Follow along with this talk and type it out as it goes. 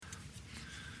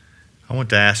I want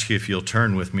to ask you if you'll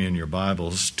turn with me in your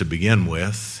Bibles to begin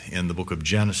with in the book of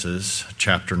Genesis,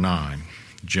 chapter 9.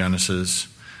 Genesis,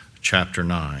 chapter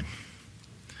 9.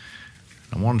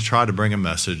 I want to try to bring a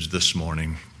message this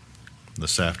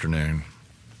afternoon,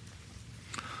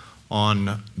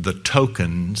 on the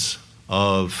tokens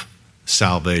of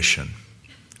salvation.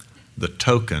 The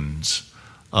tokens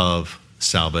of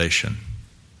salvation.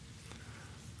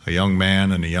 A young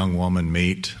man and a young woman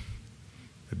meet.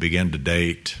 They begin to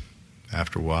date.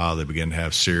 After a while, they begin to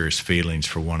have serious feelings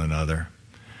for one another.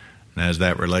 And as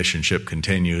that relationship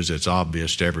continues, it's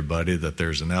obvious to everybody that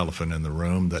there's an elephant in the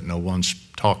room that no one's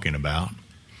talking about.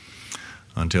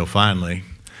 Until finally,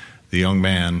 the young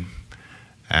man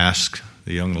asks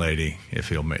the young lady if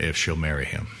she'll marry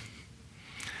him.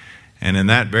 And in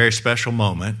that very special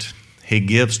moment, he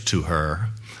gives to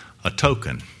her a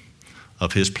token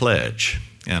of his pledge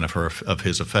and of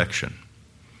his affection.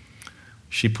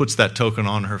 She puts that token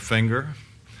on her finger,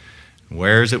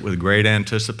 wears it with great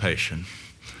anticipation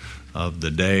of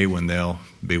the day when they'll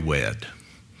be wed.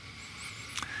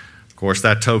 Of course,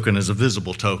 that token is a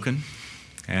visible token,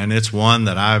 and it's one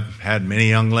that I've had many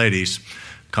young ladies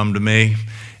come to me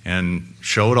and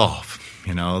show it off.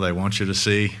 You know, they want you to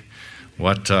see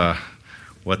what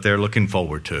they're looking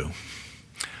forward to.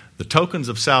 The tokens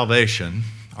of salvation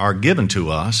are given to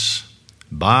us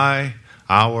by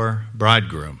our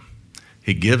bridegroom.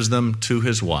 He gives them to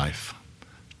his wife,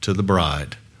 to the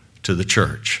bride, to the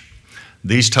church.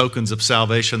 These tokens of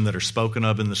salvation that are spoken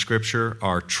of in the Scripture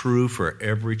are true for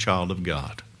every child of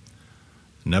God.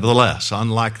 Nevertheless,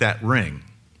 unlike that ring,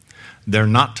 they're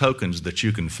not tokens that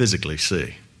you can physically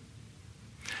see.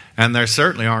 And there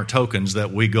certainly aren't tokens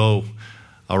that we go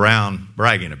around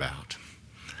bragging about.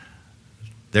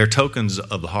 They're tokens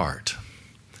of the heart.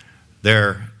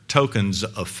 They're tokens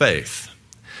of faith.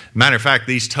 Matter of fact,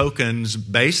 these tokens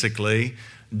basically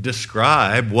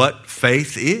describe what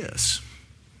faith is.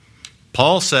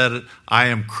 Paul said, I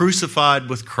am crucified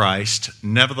with Christ,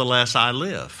 nevertheless I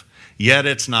live. Yet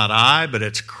it's not I, but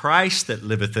it's Christ that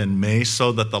liveth in me,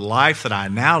 so that the life that I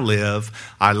now live,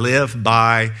 I live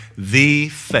by the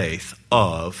faith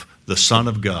of the Son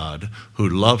of God, who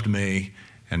loved me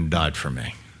and died for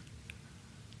me.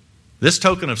 This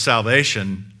token of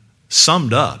salvation,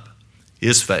 summed up,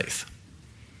 is faith.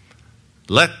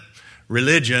 Let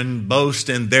religion boast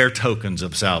in their tokens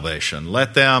of salvation.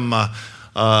 Let them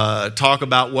talk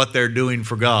about what they're doing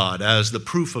for God as the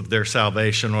proof of their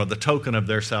salvation or the token of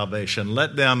their salvation.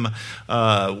 Let them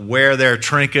wear their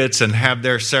trinkets and have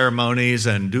their ceremonies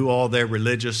and do all their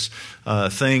religious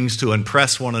things to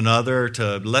impress one another,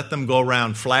 to let them go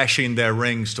around flashing their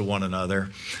rings to one another.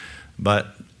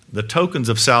 But the tokens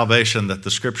of salvation that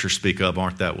the Scriptures speak of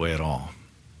aren't that way at all.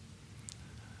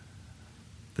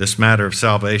 This matter of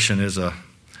salvation is a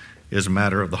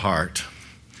matter of the heart,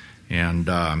 and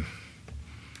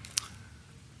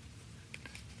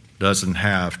doesn't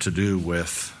have to do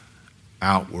with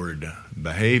outward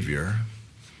behavior.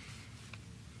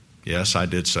 Yes, I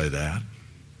did say that.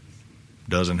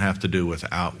 Doesn't have to do with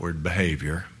outward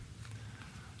behavior.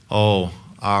 Oh,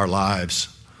 our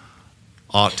lives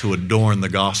ought to adorn the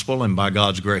gospel, and by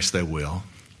God's grace they will.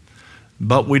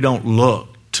 But we don't look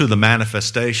to the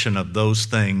manifestation of those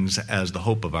things as the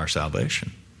hope of our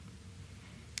salvation.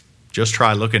 Just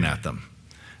try looking at them,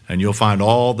 and you'll find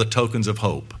all the tokens of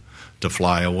hope to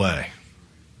fly away.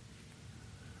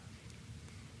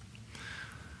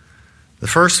 The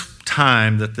first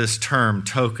time that this term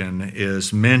token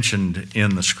is mentioned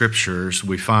in the Scriptures,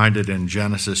 we find it in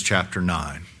Genesis chapter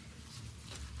 9.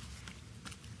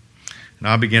 And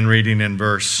I'll begin reading in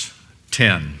verse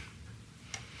 10.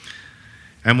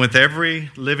 And with every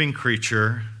living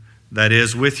creature that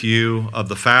is with you, of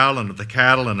the fowl and of the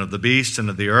cattle and of the beasts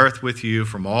and of the earth with you,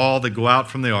 from all that go out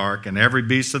from the ark and every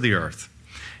beast of the earth,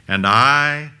 and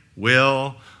I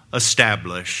will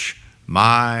establish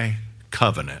my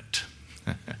covenant.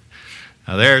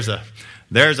 Now there's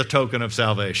a token of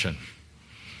salvation.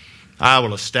 I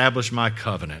will establish my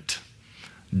covenant.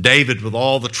 David, with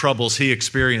all the troubles he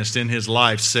experienced in his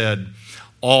life, said,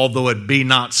 although it be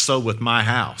not so with my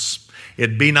house,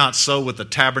 it be not so with the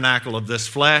tabernacle of this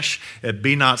flesh, it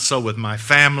be not so with my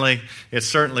family, it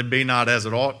certainly be not as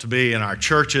it ought to be in our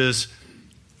churches,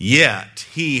 yet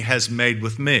he has made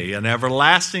with me an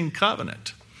everlasting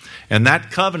covenant. And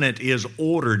that covenant is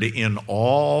ordered in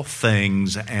all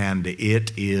things, and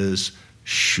it is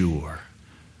sure.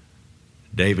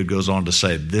 David goes on to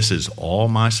say, this is all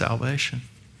my salvation.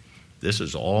 This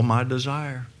is all my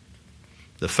desire.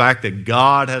 The fact that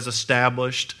God has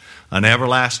established an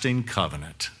everlasting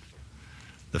covenant.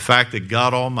 The fact that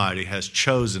God Almighty has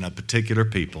chosen a particular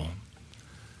people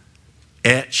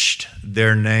etched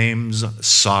their names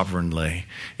sovereignly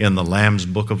in the Lamb's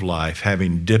book of life,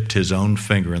 having dipped his own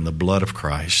finger in the blood of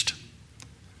Christ.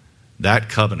 That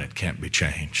covenant can't be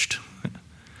changed.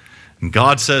 And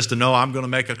God says to Noah, I'm going to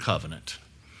make a covenant.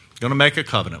 I'm going to make a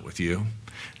covenant with you.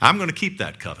 I'm going to keep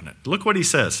that covenant. Look what he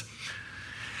says.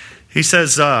 He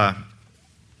says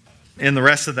in the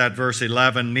rest of that verse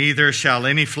 11, neither shall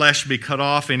any flesh be cut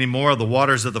off any more of the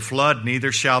waters of the flood,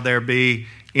 neither shall there be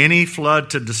any flood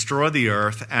to destroy the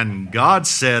earth. And God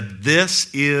said, this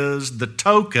is the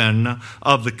token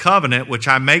of the covenant which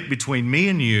I make between me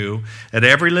and you and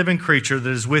every living creature that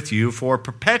is with you for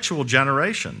perpetual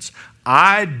generations.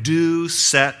 I do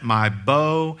set my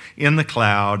bow in the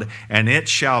cloud, and it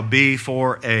shall be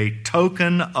for a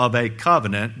token of a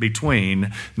covenant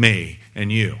between me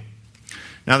and you.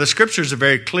 Now, the scriptures are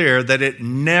very clear that it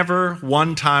never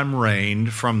one time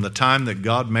rained from the time that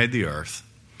God made the earth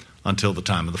until the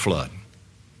time of the flood.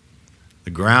 The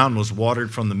ground was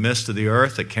watered from the mist of the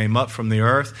earth that came up from the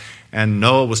earth, and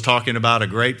Noah was talking about a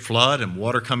great flood and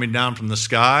water coming down from the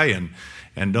sky,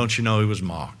 and don't you know, he was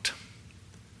mocked.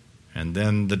 And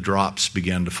then the drops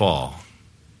began to fall.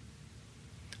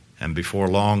 And before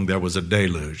long, there was a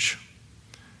deluge.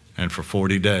 And for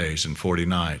 40 days and 40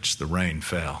 nights, the rain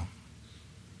fell.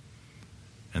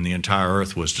 And the entire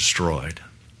earth was destroyed.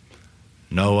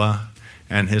 Noah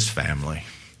and his family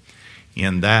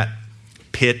in that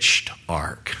pitched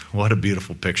ark. What a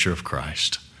beautiful picture of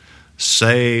Christ.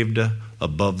 Saved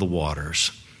above the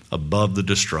waters, above the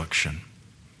destruction.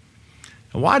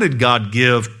 And why did God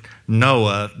give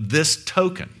Noah this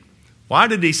token? Why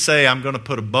did he say, I'm going to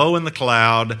put a bow in the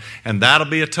cloud, and that'll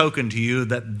be a token to you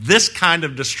that this kind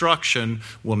of destruction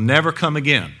will never come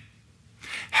again?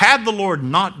 Had the Lord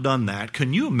not done that,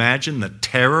 can you imagine the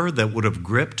terror that would have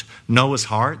gripped Noah's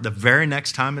heart the very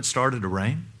next time it started to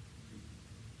rain?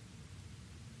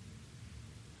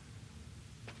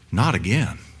 Not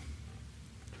again.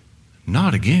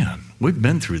 Not again. We've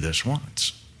been through this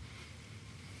once.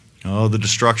 Oh, the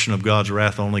destruction of God's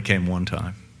wrath only came one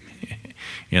time.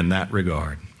 In that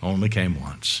regard, only came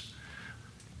once.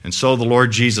 And so the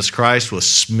Lord Jesus Christ was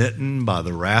smitten by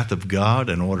the wrath of God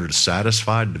in order to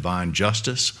satisfy divine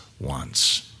justice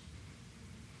once.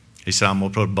 He said, I'm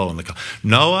going to put a bow in the cloud.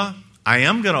 Noah, I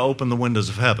am going to open the windows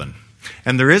of heaven,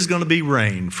 and there is going to be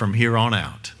rain from here on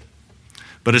out.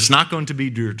 But it's not going to be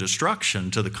your destruction.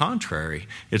 To the contrary,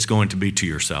 it's going to be to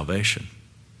your salvation.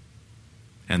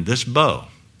 And this bow,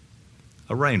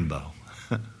 a rainbow.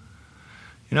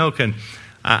 You know,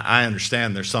 I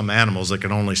understand there's some animals that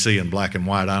can only see in black and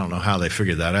white. I don't know how they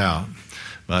figured that out.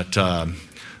 But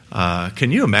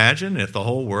can you imagine if the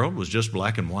whole world was just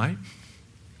black and white?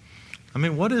 I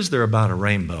mean, what is there about a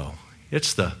rainbow?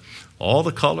 It's all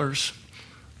the colors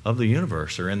of the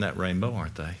universe are in that rainbow,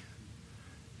 aren't they?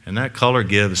 And that color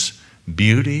gives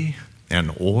beauty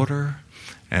and order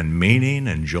and meaning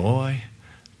and joy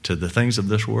to the things of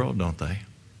this world, don't they?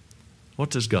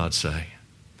 What does God say?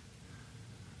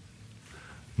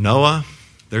 Noah,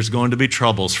 there's going to be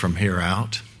troubles from here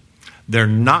out. They're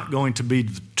not going to be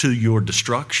to your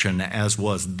destruction as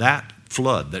was that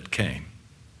flood that came.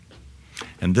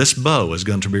 And this bow is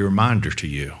going to be a reminder to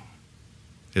you.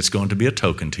 It's going to be a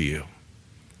token to you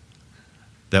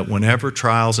that whenever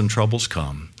trials and troubles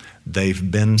come,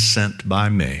 they've been sent by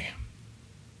me,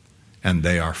 and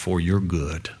they are for your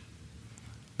good.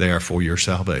 They are for your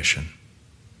salvation.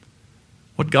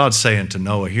 What God's saying to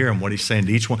Noah here and what he's saying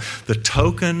to each one, the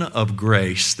token of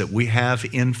grace that we have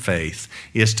in faith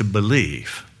is to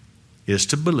believe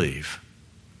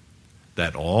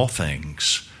that all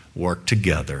things work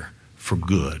together for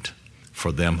good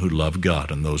for them who love God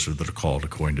and those that are called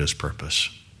according to his purpose.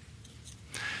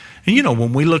 And you know,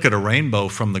 when we look at a rainbow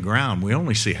from the ground, we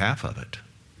only see half of it.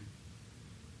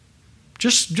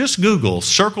 Just Google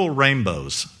circle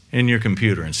rainbows in your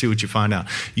computer and see what you find out.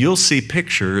 You'll see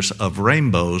pictures of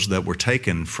rainbows that were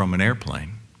taken from an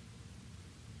airplane.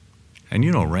 And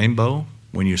you know, a rainbow,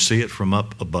 when you see it from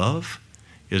up above,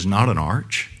 is not an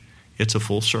arch. It's a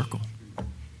full circle.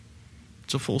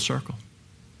 It's a full circle.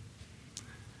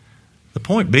 The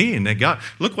point being that God,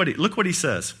 look what he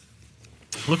says.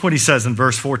 Look what he says in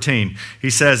verse 14. He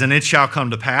says, and it shall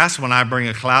come to pass when I bring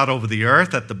a cloud over the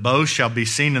earth that the bow shall be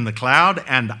seen in the cloud,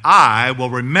 and I will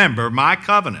remember my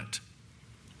covenant,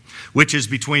 which is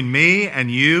between me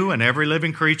and you and every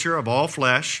living creature of all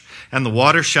flesh, and the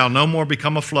water shall no more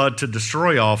become a flood to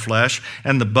destroy all flesh,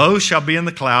 and the bow shall be in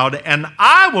the cloud, and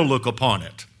I will look upon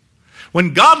it.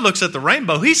 When God looks at the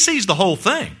rainbow, he sees the whole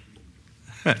thing.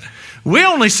 We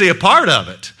only see a part of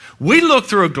it. We look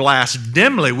through a glass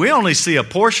dimly. We only see a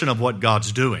portion of what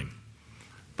God's doing.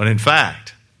 But in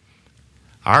fact,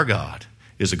 our God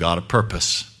is a God of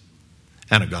purpose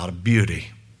and a God of beauty.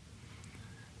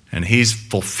 And He's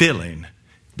fulfilling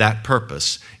that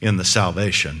purpose in the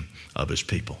salvation of His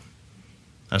people.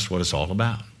 That's what it's all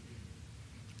about.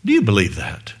 Do you believe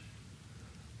that?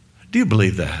 Do you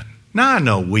believe that? Now I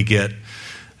know we get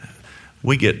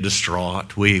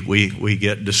distraught, we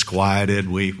get disquieted,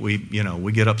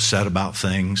 we get upset about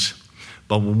things.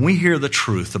 But when we hear the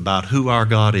truth about who our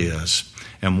God is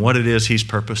and what it is He's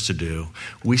purposed to do,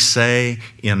 we say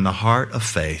in the heart of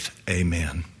faith,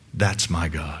 amen. That's my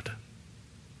God.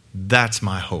 That's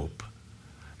my hope.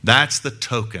 That's the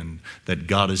token that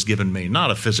God has given me,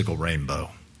 not a physical rainbow,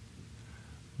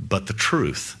 but the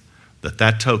truth that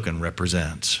that token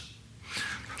represents.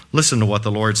 Listen to what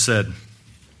the Lord said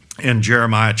in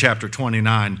Jeremiah chapter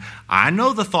 29. I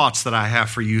know the thoughts that I have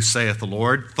for you, saith the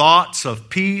Lord, thoughts of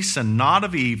peace and not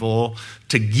of evil,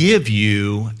 to give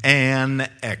you an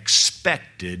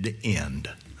expected end.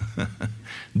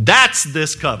 That's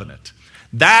this covenant.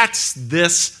 That's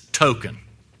this token.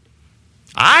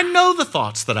 I know the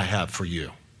thoughts that I have for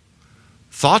you.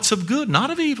 Thoughts of good,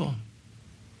 not of evil.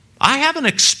 I have an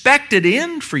expected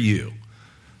end for you.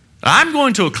 I'm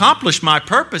going to accomplish my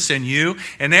purpose in you,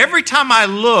 and every time I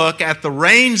look at the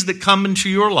rains that come into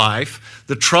your life,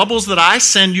 the troubles that I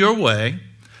send your way,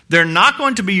 they're not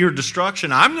going to be your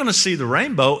destruction. I'm going to see the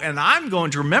rainbow, and I'm going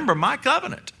to remember my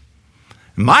covenant.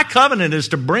 My covenant is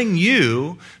to bring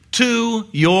you to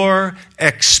your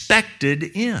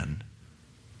expected end.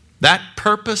 That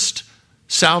purposed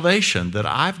salvation that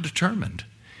I've determined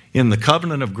in the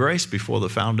covenant of grace before the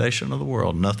foundation of the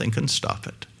world. Nothing can stop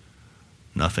it.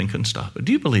 Nothing can stop it.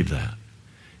 Do you believe that?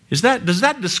 Does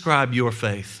that describe your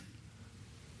faith?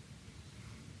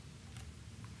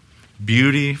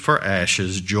 Beauty for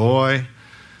ashes, joy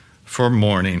for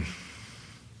mourning.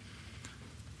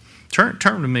 Turn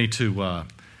to me to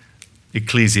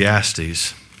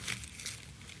Ecclesiastes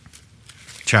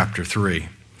chapter 3.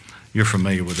 You're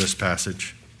familiar with this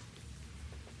passage.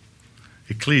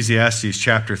 Ecclesiastes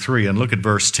chapter 3, and look at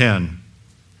verse 10.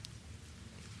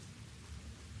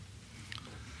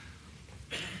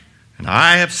 And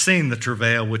I have seen the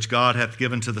travail which God hath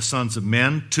given to the sons of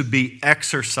men to be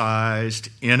exercised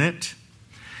in it.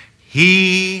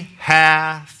 He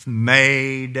hath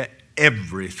made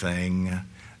everything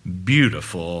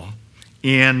beautiful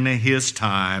in His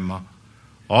time.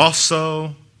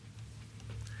 Also,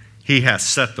 He hath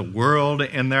set the world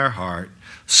in their heart,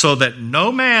 so that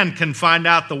no man can find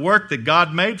out the work that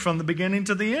God made from the beginning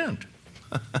to the end.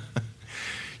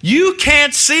 You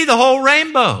can't see the whole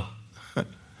rainbow.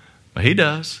 But He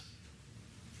does.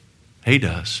 He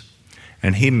does.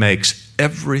 And He makes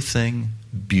everything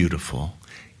beautiful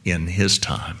in His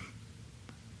time,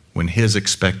 when His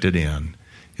expected end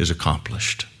is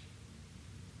accomplished.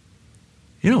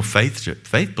 You know, faith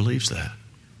believes that.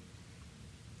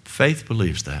 Faith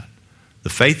believes that. The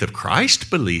faith of Christ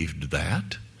believed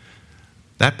that.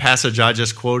 That passage I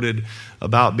just quoted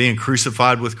about being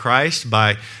crucified with Christ,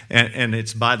 and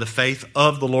it's by the faith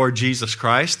of the Lord Jesus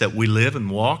Christ that we live and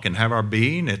walk and have our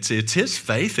being. It's His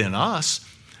faith in us.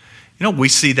 You know, we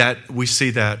see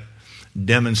that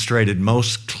demonstrated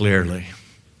most clearly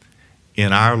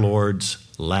in our Lord's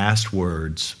last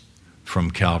words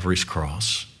from Calvary's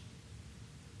cross.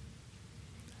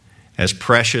 As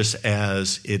precious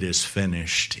as it is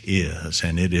finished is,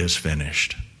 and it is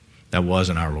finished. That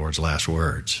wasn't our Lord's last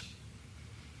words.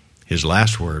 His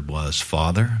last word was,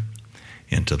 Father,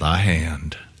 into Thy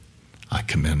hand I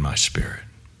commend my spirit.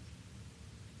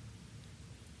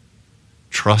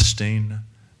 Trusting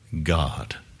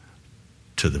God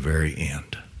to the very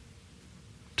end,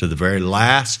 to the very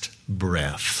last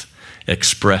breath,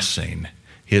 expressing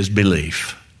his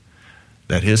belief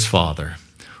that his Father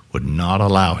would not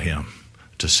allow him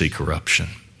to see corruption.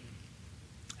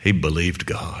 He believed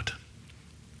God.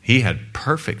 He had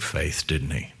perfect faith, didn't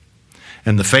he?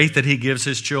 And the faith that He gives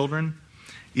His children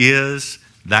is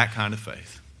that kind of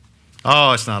faith.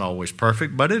 Oh, it's not always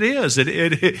perfect, but it is. It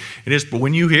is. But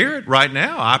when you hear it right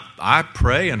now, I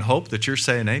pray and hope that you're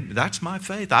saying, hey, that's my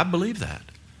faith. I believe that.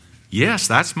 Yes,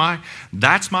 that's my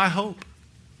hope.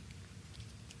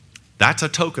 That's a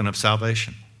token of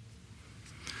salvation.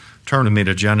 Turn with me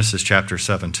to Genesis chapter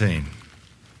 17.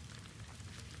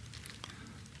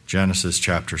 Genesis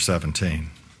chapter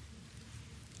 17.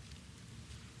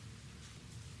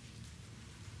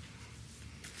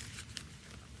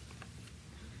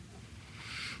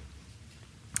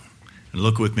 And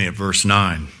look with me at verse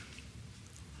 9.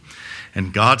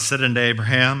 And God said unto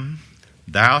Abraham,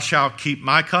 Thou shalt keep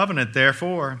my covenant,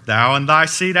 therefore, thou and thy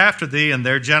seed after thee and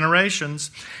their generations.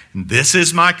 And this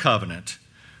is my covenant,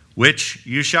 which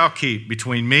you shall keep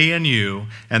between me and you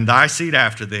and thy seed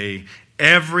after thee.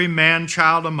 Every man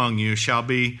child among you shall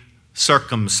be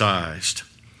circumcised.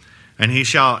 And you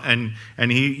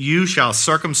shall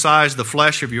circumcise the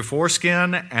flesh of your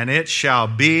foreskin, and it shall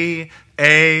be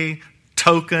a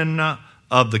token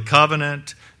of the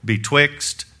covenant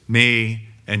betwixt me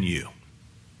and you.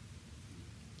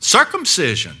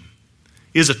 Circumcision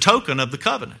is a token of the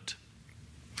covenant.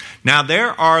 Now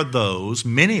there are those,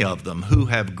 many of them, who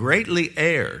have greatly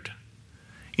erred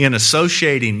in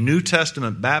associating New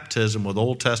Testament baptism with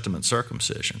Old Testament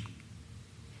circumcision.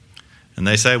 And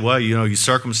they say, well, you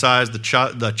circumcised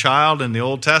the child in the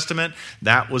Old Testament.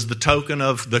 That was the token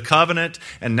of the covenant,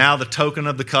 and now the token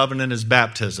of the covenant is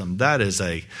baptism. That is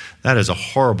a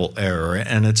horrible error,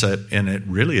 and it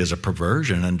really is a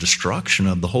perversion and destruction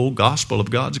of the whole gospel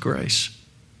of God's grace.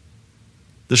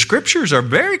 The Scriptures are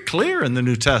very clear in the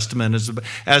New Testament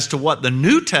as to what the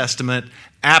New Testament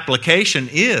application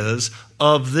is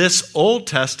of this Old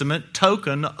Testament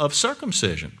token of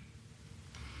circumcision.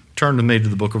 Turn with me to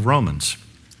the book of Romans.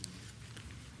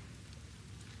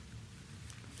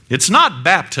 It's not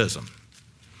baptism,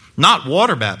 not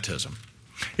water baptism.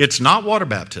 It's not water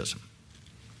baptism.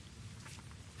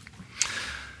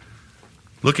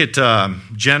 Look at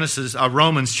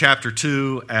Romans chapter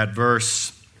 2 at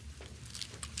verse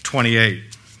 28.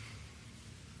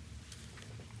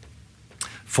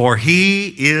 For he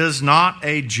is not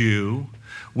a Jew,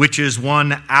 which is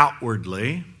one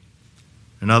outwardly.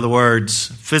 In other words,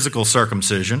 physical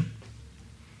circumcision.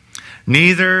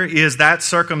 Neither is that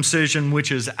circumcision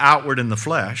which is outward in the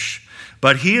flesh,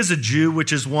 but he is a Jew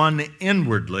which is one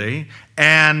inwardly,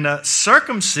 and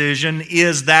circumcision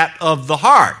is that of the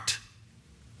heart.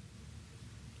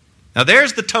 Now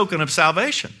there's the token of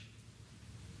salvation.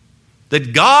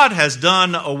 That God has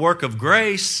done a work of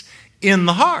grace in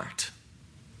the heart.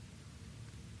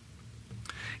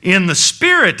 In the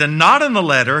Spirit and not in the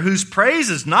letter, whose praise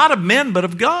is not of men but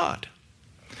of God.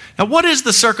 Now, what is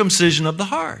the circumcision of the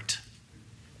heart?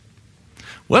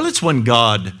 Well, it's when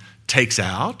God takes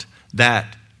out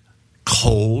that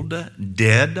cold,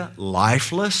 dead,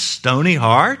 lifeless, stony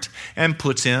heart and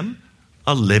puts in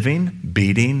a living,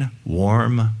 beating,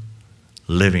 warm,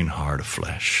 living heart of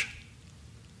flesh.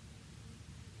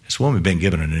 It's when we've been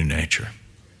given a new nature.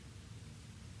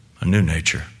 A new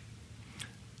nature.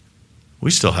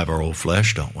 We still have our old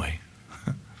flesh, don't we?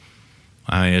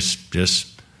 I mean, it's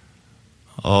just,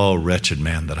 oh, wretched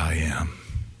man that I am.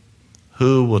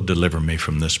 Who will deliver me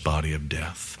from this body of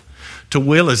death? To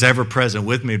will is ever present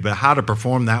with me, but how to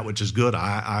perform that which is good,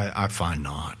 I find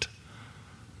not.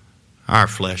 Our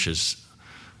flesh is,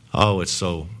 it's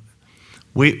so.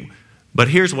 But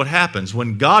here's what happens.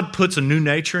 When God puts a new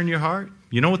nature in your heart,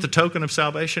 you know what the token of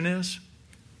salvation is?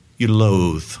 You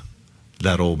loathe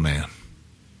that old man.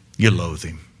 You loathe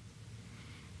him.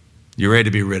 You're ready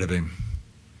to be rid of him.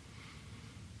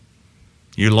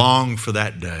 You long for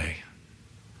that day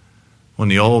when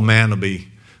the old man will be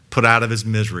put out of his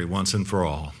misery once and for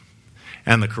all.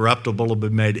 And the corruptible will be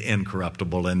made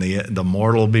incorruptible, and the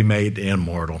mortal will be made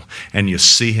immortal. And you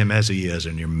see him as he is,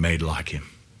 and you're made like him.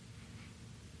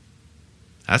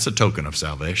 That's a token of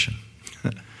salvation.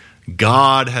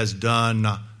 God has done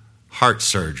heart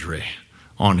surgery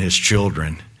on his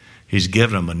children. He's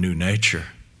given them a new nature.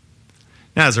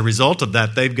 Now, as a result of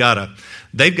that, they've got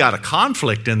a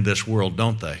conflict in this world,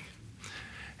 don't they?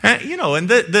 And,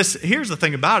 here's the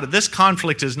thing about it. This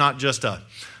conflict is not just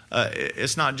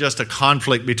it's not just a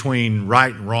conflict between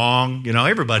right and wrong.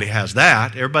 Everybody has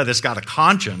that. Everybody that's got a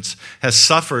conscience has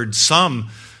suffered some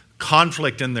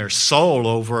conflict in their soul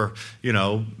over,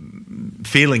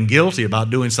 feeling guilty about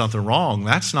doing something wrong.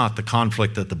 That's not the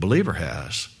conflict that the believer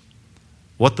has.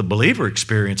 What the believer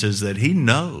experiences is that he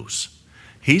knows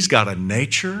he's got a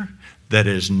nature that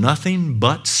is nothing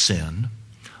but sin,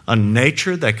 a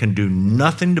nature that can do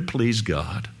nothing to please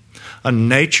God, a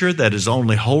nature that is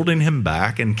only holding him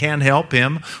back and can't help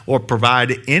him or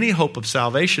provide any hope of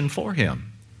salvation for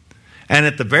him. And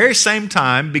at the very same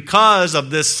time, because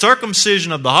of this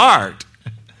circumcision of the heart,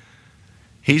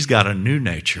 he's got a new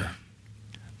nature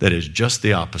that is just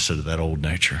the opposite of that old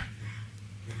nature.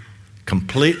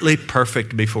 Completely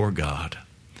perfect before God,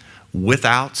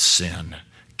 without sin,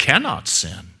 cannot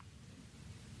sin.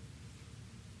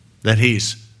 That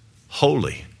he's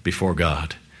holy before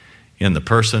God in the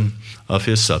person of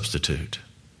his substitute,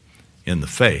 in the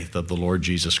faith of the Lord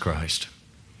Jesus Christ.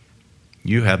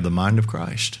 You have the mind of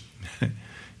Christ.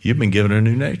 You've been given a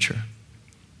new nature.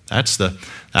 That's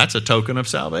a token of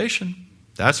salvation.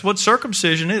 That's what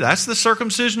circumcision is. That's the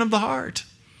circumcision of the heart.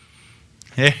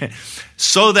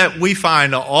 So that we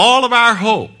find all of our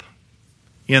hope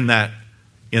in that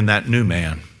in that new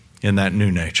man, in that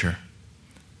new nature.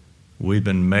 We've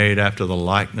been made after the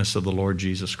likeness of the Lord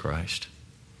Jesus Christ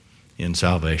in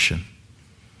salvation,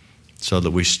 so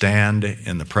that we stand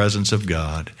in the presence of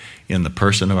God in the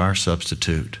person of our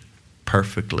substitute,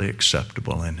 perfectly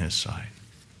acceptable in His sight.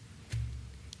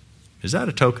 Is that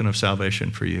a token of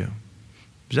salvation for you?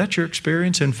 Is that your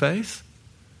experience in faith?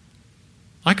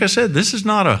 Like I said, this is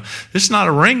not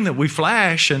a ring that we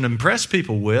flash and impress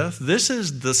people with. This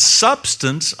is the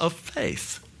substance of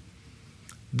faith.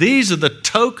 These are the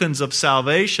tokens of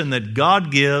salvation that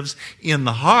God gives in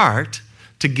the heart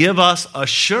to give us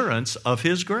assurance of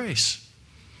His grace.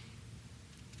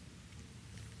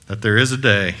 That there is a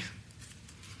day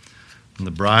when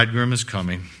the bridegroom is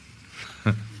coming.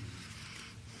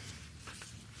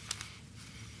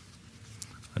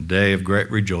 A day of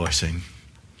great rejoicing.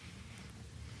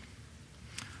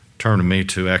 Turn to me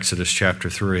to Exodus chapter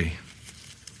 3.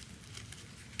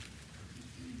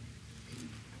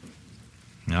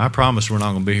 Now, I promise we're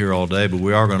not going to be here all day, but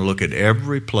we are going to look at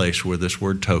every place where this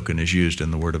word token is used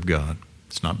in the Word of God.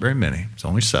 It's not very many. It's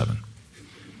only 7.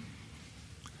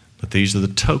 But these are the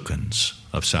tokens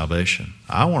of salvation.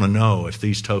 I want to know if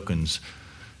these tokens,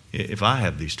 if I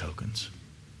have these tokens.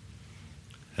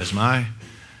 Has my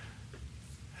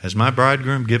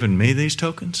bridegroom given me these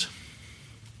tokens?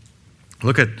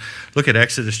 Look at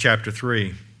Exodus chapter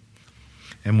 3,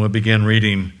 and we'll begin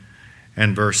reading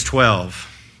in verse 12.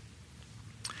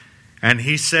 And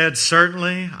he said,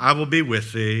 "Certainly I will be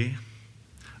with thee."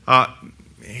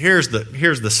 Here's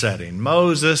the setting.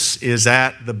 Moses is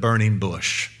at the burning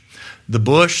bush. The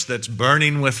bush that's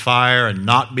burning with fire and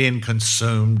not being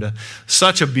consumed.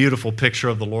 Such a beautiful picture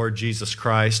of the Lord Jesus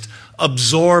Christ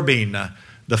absorbing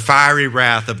the fiery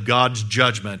wrath of God's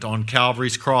judgment on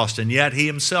Calvary's cross, and yet He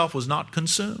Himself was not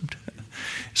consumed.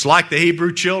 It's like the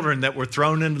Hebrew children that were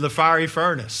thrown into the fiery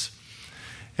furnace.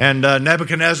 And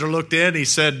Nebuchadnezzar looked in, he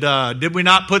said, "Did we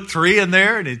not put 3 in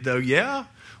there?" And he'd go, "Yeah.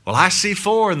 Well, I see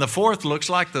 4, and the 4th looks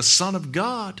like the Son of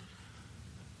God."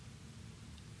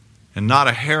 And not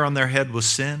a hair on their head was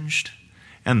singed,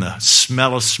 and the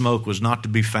smell of smoke was not to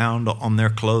be found on their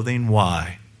clothing.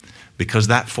 Why? Because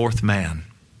that 4th man,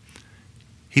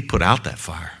 he put out that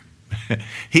fire.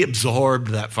 He absorbed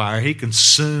that fire. He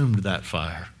consumed that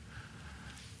fire.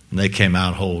 And they came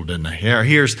out whole, didn't they?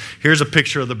 Here's a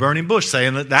picture of the burning bush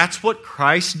saying that that's what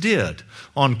Christ did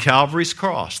on Calvary's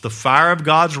cross. The fire of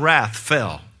God's wrath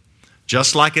fell,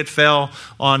 just like it fell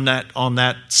on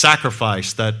that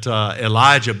sacrifice that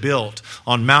Elijah built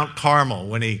on Mount Carmel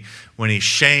when he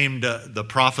shamed the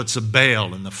prophets of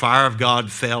Baal, and the fire of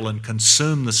God fell and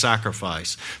consumed the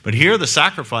sacrifice. But here the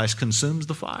sacrifice consumes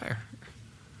the fire.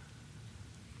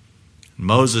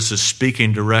 Moses is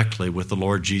speaking directly with the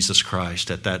Lord Jesus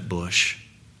Christ at that bush.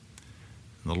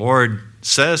 And the Lord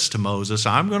says to Moses,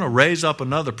 "I'm going to raise up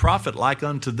another prophet like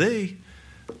unto thee."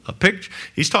 A picture.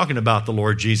 He's talking about the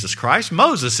Lord Jesus Christ.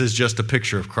 Moses is just a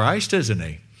picture of Christ, isn't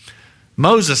he?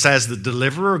 Moses, as the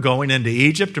deliverer going into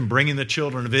Egypt and bringing the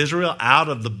children of Israel out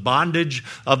of the bondage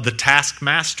of the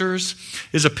taskmasters,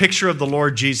 is a picture of the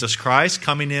Lord Jesus Christ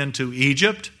coming into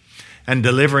Egypt and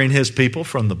delivering His people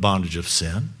from the bondage of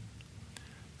sin.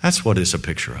 That's what it's a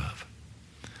picture of.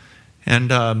 And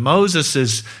Moses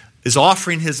is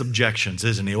offering his objections,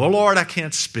 isn't he? "Well, Lord, I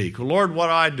can't speak. Well, Lord, what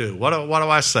do I do? What do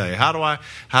I say? How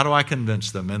do I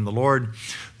convince them?" And the Lord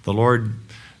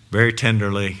very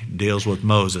tenderly deals with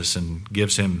Moses and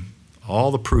gives him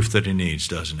all the proof that he needs,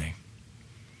 doesn't he?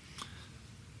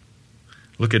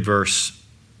 Look at verse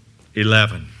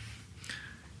 11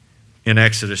 in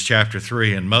Exodus chapter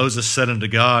 3. "And Moses said unto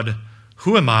God,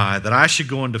 Who am I that I should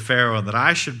go unto Pharaoh, and that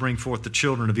I should bring forth the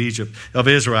children of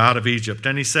Israel out of Egypt?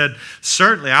 And he said,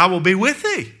 Certainly I will be with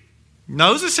thee."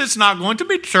 Notice it's not going to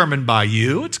be determined by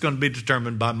you. It's going to be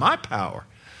determined by my power.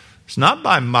 It's not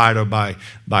by might or by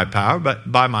power,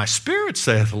 but by my Spirit,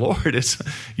 saith the Lord.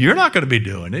 You're not going to be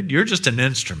doing it. You're just an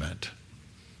instrument.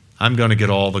 I'm going to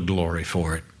get all the glory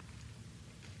for it.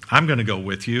 I'm going to go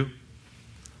with you.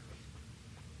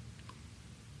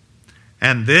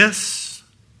 "And this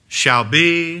shall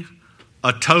be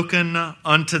a token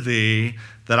unto thee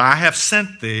that I have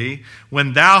sent thee.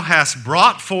 When thou hast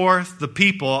brought forth the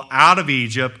people out of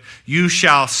Egypt, you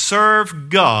shall serve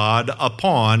God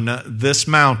upon this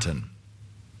mountain."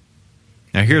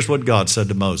 Now here's what God said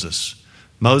to Moses.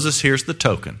 Moses, here's the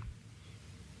token.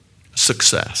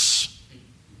 Success.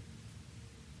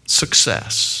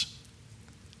 Success.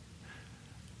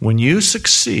 When you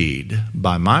succeed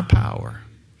by my power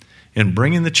in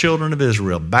bringing the children of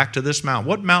Israel back to this mountain.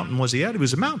 What mountain was he at? He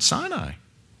was at Mount Sinai.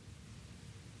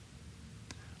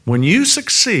 When you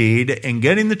succeed in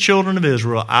getting the children of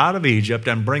Israel out of Egypt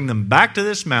and bring them back to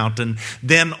this mountain,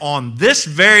 then on this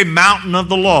very mountain of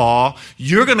the law,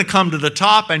 you're going to come to the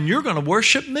top and you're going to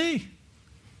worship me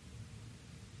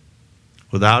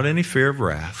without any fear of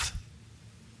wrath.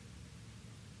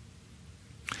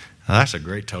 Now, that's a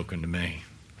great token to me.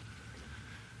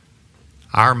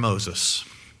 Our Moses,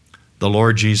 the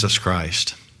Lord Jesus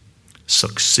Christ,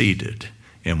 succeeded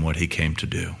in what he came to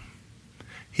do.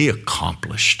 He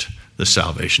accomplished the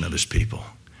salvation of his people.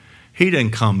 He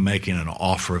didn't come making an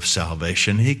offer of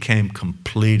salvation. He came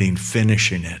completing,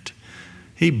 finishing it.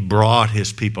 He brought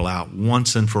his people out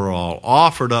once and for all,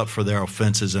 offered up for their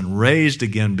offenses, and raised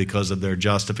again because of their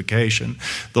justification.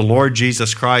 The Lord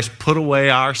Jesus Christ put away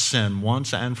our sin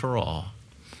once and for all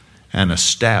and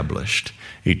established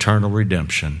eternal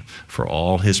redemption for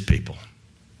all his people.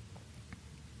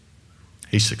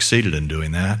 He succeeded in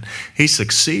doing that. He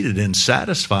succeeded in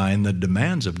satisfying the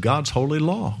demands of God's holy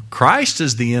law. Christ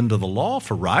is the end of the law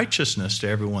for righteousness to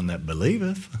everyone that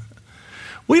believeth.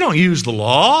 We don't use the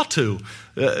law to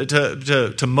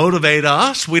motivate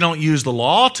us. We don't use the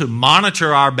law to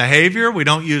monitor our behavior. We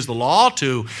don't use the law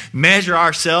to measure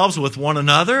ourselves with one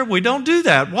another. We don't do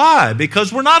that. Why?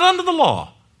 Because we're not under the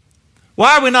law.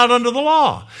 Why are we not under the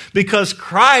law? Because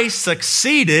Christ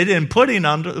succeeded in putting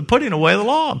away the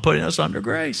law and putting us under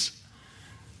grace.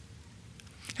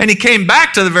 And he came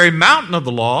back to the very mountain of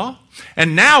the law,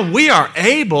 and now we are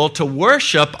able to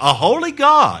worship a holy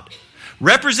God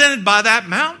represented by that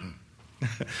mountain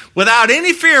without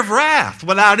any fear of wrath,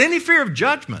 without any fear of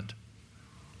judgment.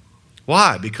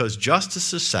 Why? Because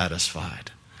justice is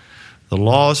satisfied. The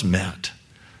law is met.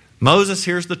 Moses,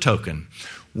 here's the token.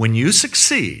 When you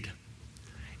succeed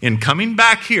in coming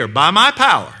back here by my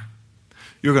power,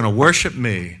 you're going to worship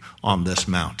me on this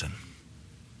mountain.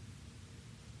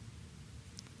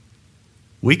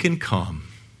 We can come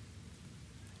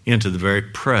into the very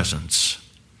presence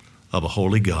of a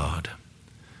holy God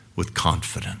with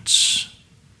confidence,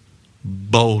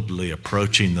 boldly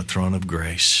approaching the throne of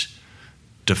grace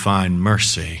to find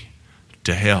mercy,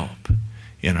 to help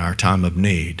in our time of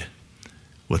need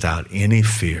without any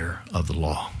fear of the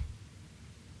law.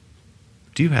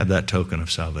 Do you have that token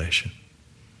of salvation?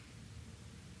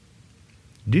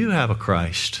 Do you have a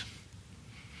Christ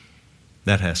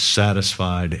that has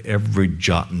satisfied every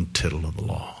jot and tittle of the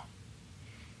law?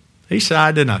 He said,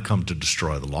 I did not come to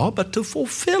destroy the law, but to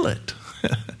fulfill it.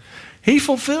 He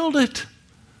fulfilled it.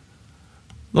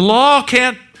 The law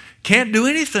can't do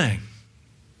anything.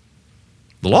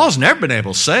 The law's never been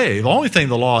able to save. The only thing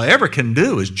the law ever can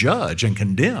do is judge and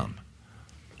condemn.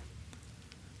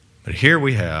 But here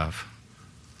we have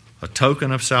a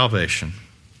token of salvation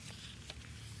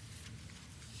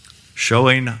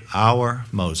showing our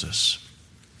Moses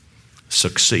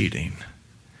succeeding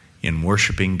in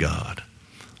worshiping God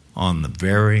on the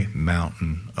very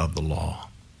mountain of the law.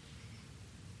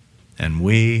 And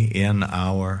we, in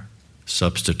our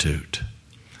substitute,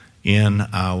 in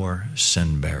our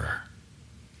sin bearer,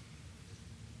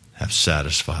 have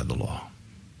satisfied the law.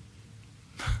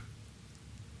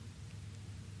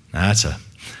 Now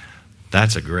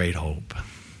that's a great hope.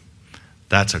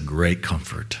 That's a great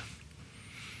comfort.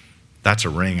 That's a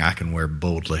ring I can wear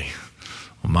boldly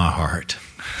on my heart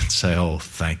and say, oh,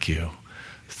 thank you.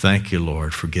 Thank you,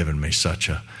 Lord, for giving me such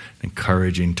an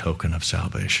encouraging token of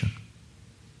salvation.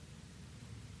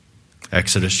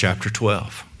 Exodus chapter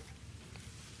 12.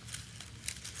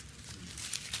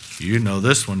 You know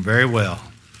this one very well.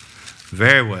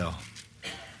 Very well.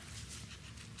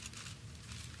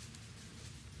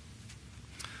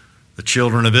 The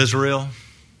children of Israel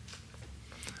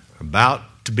are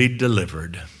about to be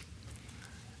delivered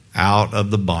out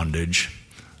of the bondage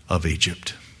of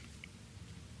Egypt.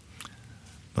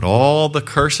 But all the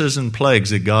curses and plagues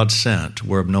that God sent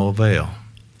were of no avail.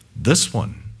 This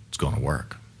one is going to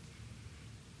work.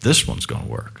 This one's going to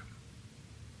work.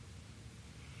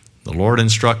 The Lord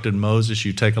instructed Moses,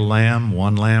 you take a lamb,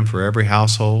 one lamb for every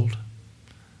household.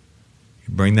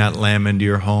 You bring that lamb into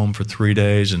your home for 3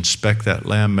 days, inspect that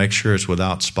lamb, make sure it's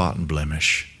without spot and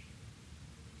blemish.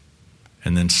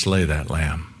 And then slay that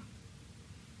lamb.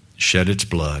 Shed its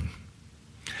blood.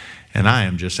 And I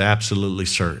am just absolutely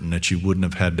certain that you wouldn't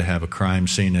have had to have a crime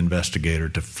scene investigator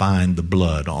to find the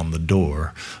blood on the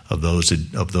door of those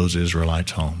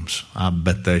Israelites' homes. I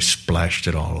bet they splashed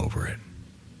it all over it.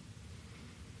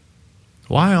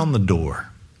 Why on the door?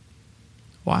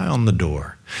 Why on the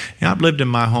door? I've lived in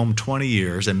my home 20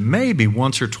 years, and maybe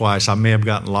once or twice I may have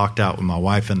gotten locked out with my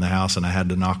wife in the house and I had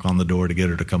to knock on the door to get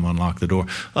her to come unlock the door.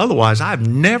 Otherwise, I've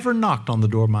never knocked on the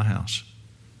door of my house.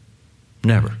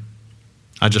 Never.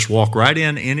 I just walk right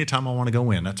in anytime I want to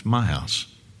go in. That's my house.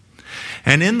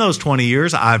 And in those 20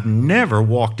 years, I've never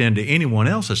walked into anyone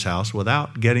else's house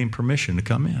without getting permission to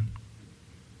come in.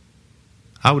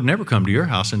 I would never come to your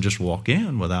house and just walk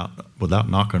in without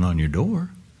knocking on your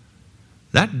door.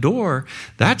 That door,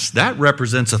 that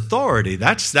represents authority.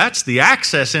 That's the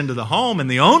access into the home, and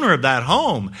the owner of that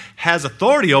home has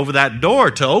authority over that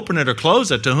door to open it or close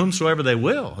it to whomsoever they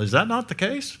will. Is that not the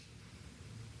case?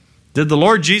 Did the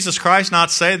Lord Jesus Christ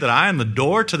not say that I am the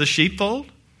door to the sheepfold?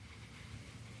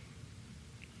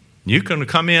 You can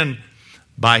come in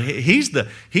he's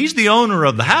the owner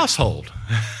of the household.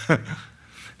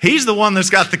 He's the one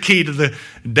that's got the key to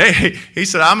he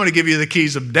said, I'm going to give you the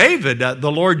keys of David.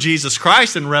 The Lord Jesus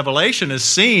Christ in Revelation is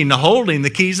seen holding the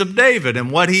keys of David.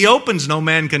 And what he opens, no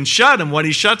man can shut. And what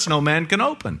he shuts, no man can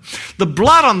open. The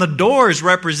blood on the door is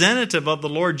representative of the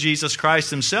Lord Jesus Christ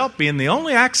himself being the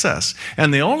only access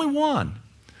and the only one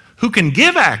who can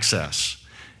give access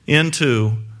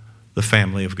into the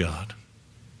family of God.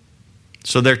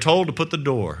 So they're told to put the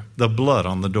blood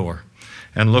on the door.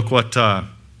 And look what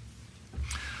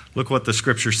the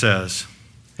Scripture says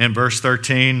in verse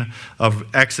 13 of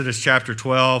Exodus chapter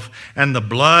 12. And the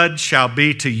blood shall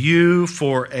be to you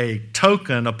for a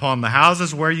token upon the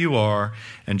houses where you are.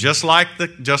 And just like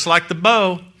the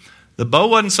bow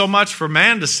wasn't so much for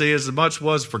man to see as much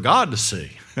was for God to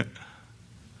see. He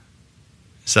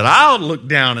said, I'll look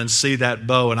down and see that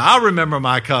bow, and I'll remember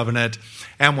my covenant.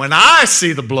 And when I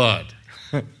see the blood,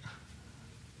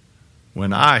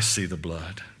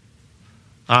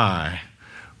 I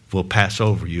will pass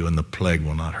over you, and the plague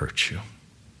will not hurt you.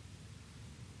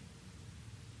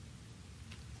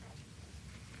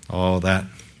 Oh, that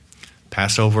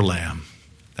Passover lamb,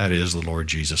 that is the Lord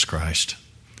Jesus Christ.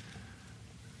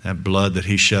 That blood that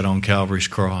he shed on Calvary's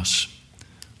cross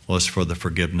was for the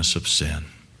forgiveness of sin.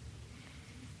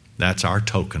 That's our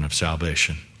token of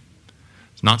salvation.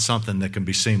 It's not something that can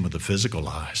be seen with the physical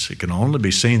eyes. It can only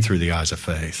be seen through the eyes of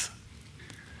faith.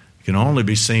 It can only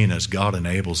be seen as God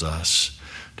enables us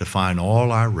to find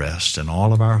all our rest and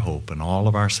all of our hope and all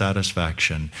of our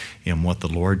satisfaction in what the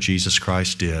Lord Jesus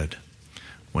Christ did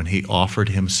when he offered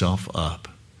himself up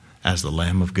as the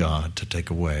Lamb of God to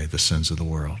take away the sins of the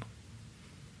world.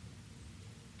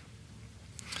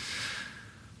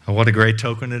 Oh, what a great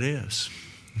token it is.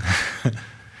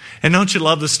 And don't you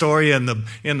love the story in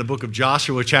the book of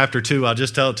Joshua chapter 2? I'll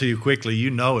just tell it to you quickly. You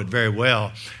know it very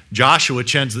well. Joshua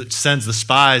sends the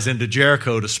spies into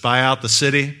Jericho to spy out the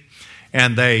city,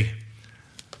 and they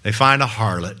find a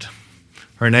harlot.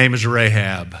 Her name is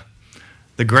Rahab,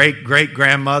 the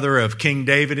great-great-grandmother of King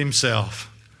David himself.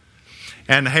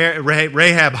 And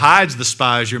Rahab hides the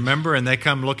spies, you remember, and they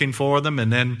come looking for them,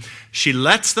 and then she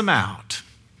lets them out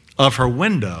of her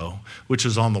window, which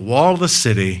is on the wall of the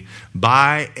city,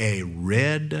 by a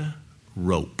red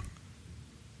rope.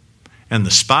 And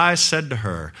the spies said to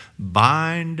her,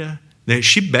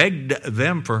 she begged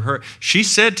them for her. She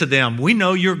said to them, we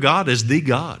know your God is the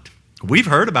God. We've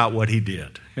heard about what he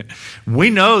did.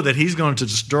 We know that he's going to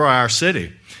destroy our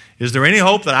city. Is there any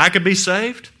hope that I could be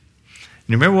saved? And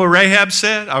you remember what Rahab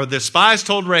said? Or the spies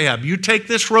told Rahab, you take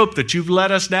this rope that you've let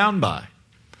us down by.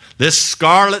 This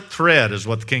scarlet thread is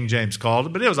what the King James called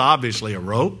it, but it was obviously a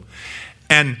rope.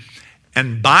 And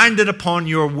bind it upon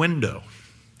your window.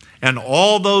 And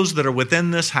all those that are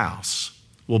within this house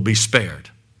will be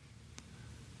spared.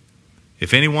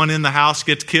 If anyone in the house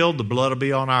gets killed, the blood will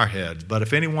be on our heads. But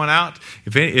if anyone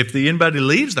if anybody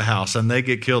leaves the house and they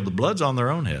get killed, the blood's on their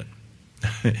own head.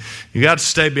 You got to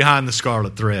stay behind the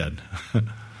scarlet thread.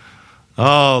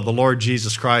 Oh, the Lord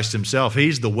Jesus Christ himself,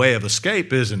 he's the way of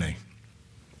escape, isn't he?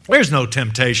 There's no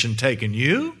temptation taking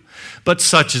you, but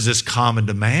such as is common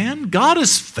to man. God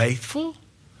is faithful.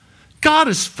 God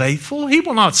is faithful. He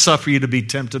will not suffer you to be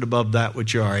tempted above that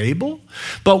which you are able,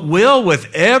 but will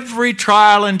with every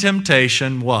trial and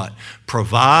temptation, what?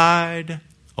 Provide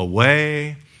a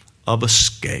way of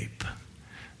escape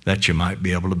that you might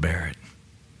be able to bear it.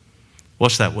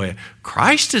 What's that way?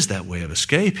 Christ is that way of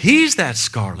escape. He's that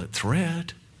scarlet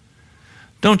thread.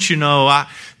 Don't you know,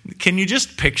 can you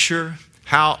just picture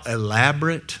how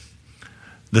elaborate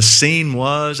the scene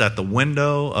was at the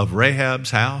window of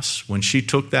Rahab's house when she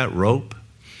took that rope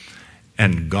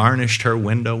and garnished her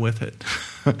window with it?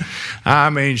 I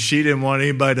mean, she didn't want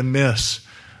anybody to miss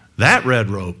that red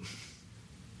rope.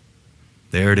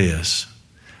 There it is.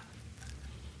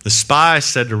 The spies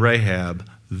said to Rahab,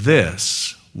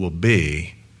 this will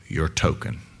be your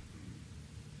token.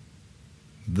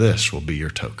 This will be your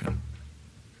token.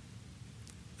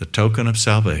 The token of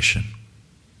salvation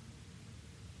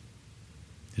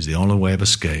is the only way of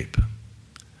escape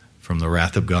from the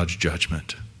wrath of God's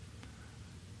judgment,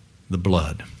 the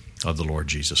blood of the Lord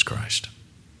Jesus Christ.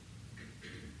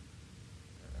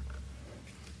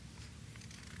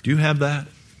 Do you have that?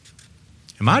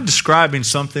 Am I describing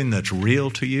something that's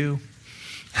real to you?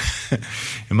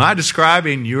 Am I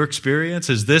describing your experience?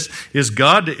 Is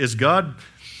God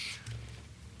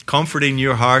comforting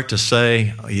your heart to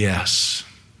say yes?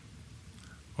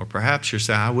 Or perhaps you're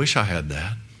saying, I wish I had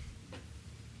that.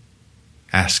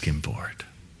 Ask Him for it.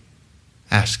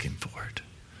 Ask Him for it.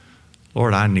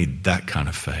 Lord, I need that kind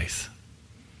of faith.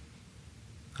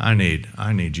 I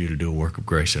need you to do a work of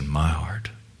grace in my heart.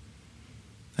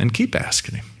 And keep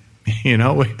asking Him. You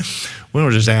know, we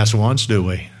don't just ask once, do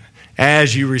we?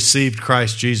 As you received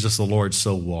Christ Jesus the Lord,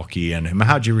 so walk ye in Him.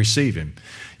 How'd you receive Him?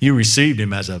 You received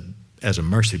Him as a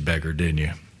mercy beggar, didn't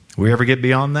you? We ever get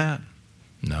beyond that?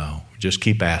 No. Just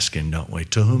keep asking, don't we?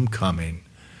 To whom coming?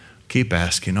 Keep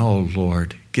asking, oh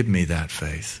Lord, give me that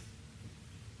faith.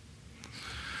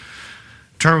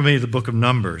 Turn with me to the book of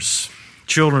Numbers.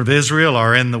 Children of Israel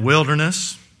are in the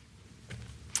wilderness.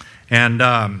 And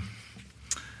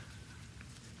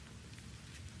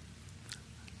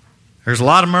there's a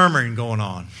lot of murmuring going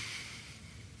on.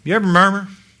 You ever murmur?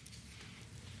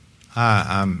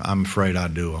 I'm afraid I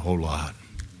do a whole lot.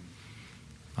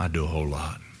 I do a whole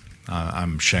lot.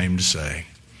 I'm ashamed to say,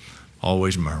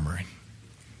 always murmuring,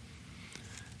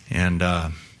 and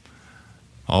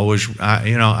always.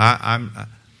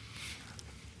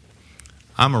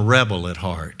 I'm a rebel at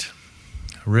heart.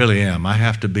 I really am. I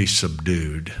have to be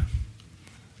subdued.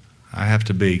 I have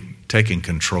to be taken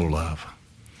control of.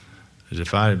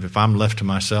 If I'm left to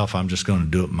myself, I'm just going to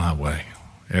do it my way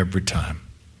every time.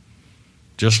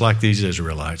 Just like these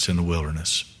Israelites in the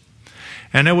wilderness.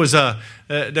 And there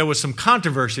was some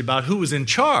controversy about who was in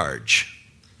charge.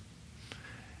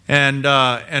 And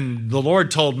the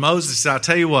Lord told Moses, I'll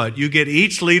tell you what, you get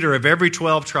each leader of every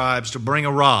 12 tribes to bring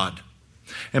a rod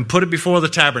and put it before the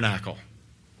tabernacle.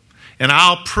 And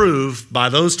I'll prove by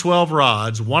those 12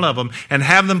 rods, one of them, and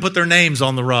have them put their names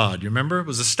on the rod. You remember? It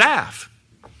was a staff.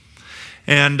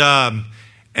 And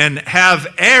have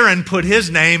Aaron put his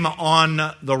name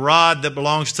on the rod that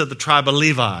belongs to the tribe of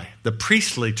Levi, the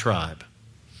priestly tribe.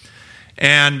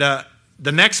 And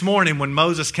the next morning when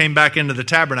Moses came back into the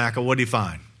tabernacle, what did he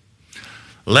find?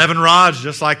 11 rods,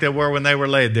 just like they were when they were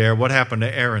laid there. What happened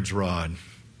to Aaron's rod?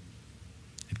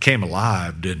 It came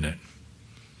alive, didn't it?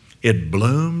 It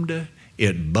bloomed,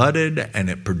 it budded, and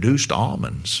it produced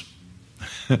almonds.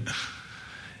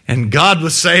 And God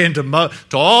was saying to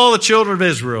all the children of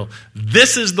Israel,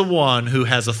 this is the one who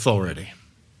has authority.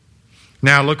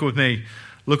 Now look with me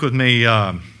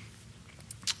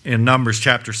in Numbers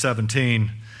chapter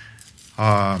 17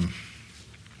 at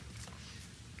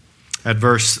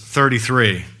verse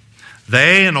 33.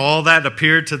 They and all that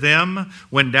appeared to them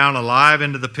went down alive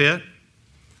into the pit,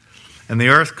 and the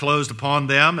earth closed upon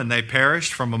them, and they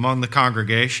perished from among the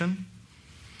congregation.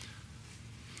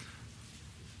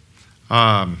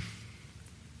 I'm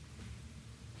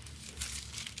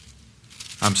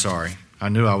sorry. I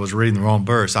knew I was reading the wrong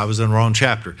verse. I was in the wrong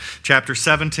chapter. Chapter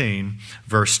 17,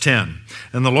 verse 10.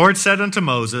 And the Lord said unto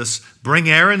Moses, bring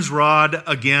Aaron's rod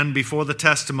again before the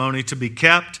testimony to be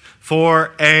kept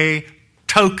for a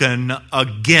token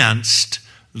against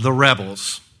the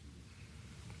rebels.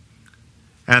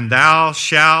 And thou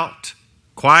shalt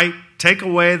quite take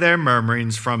away their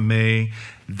murmurings from me,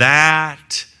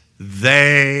 that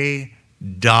they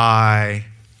die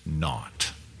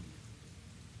not.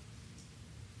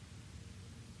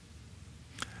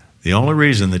 The only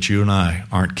reason that you and I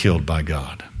aren't killed by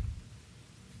God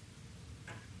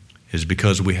is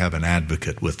because we have an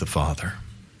advocate with the Father.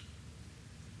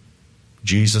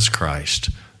 Jesus Christ,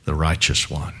 the righteous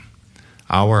one,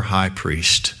 our high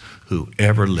priest who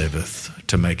ever liveth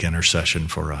to make intercession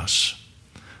for us.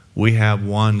 We have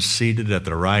one seated at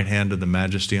the right hand of the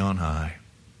Majesty on high,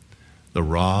 the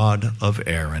rod of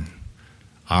Aaron,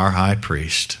 our high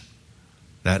priest,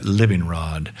 that living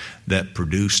rod that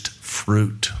produced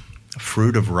fruit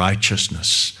of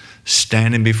righteousness,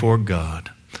 standing before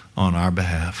God on our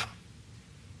behalf,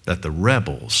 that the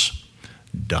rebels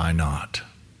die not.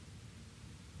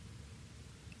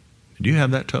 Do you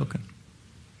have that token?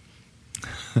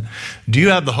 Do you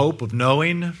have the hope of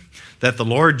knowing that the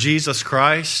Lord Jesus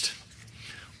Christ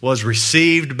was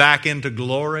received back into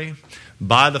glory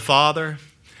by the Father,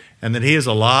 and that He is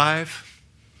alive,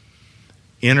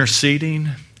 interceding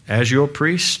as your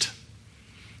priest?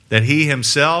 That He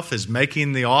Himself is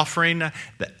making the offering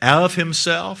of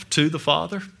Himself to the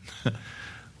Father?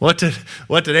 What did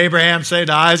Abraham say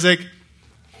to Isaac?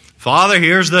 Father,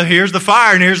 here's the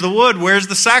fire and here's the wood. Where's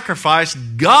the sacrifice?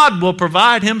 God will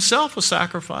provide Himself a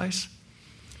sacrifice.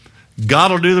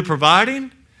 God will do the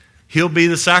providing. He'll be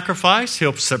the sacrifice.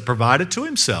 He'll provide it to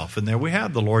Himself. And there we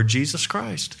have the Lord Jesus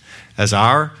Christ as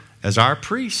our as our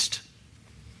priest,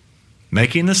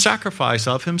 making the sacrifice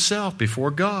of himself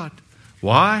before God.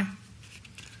 Why?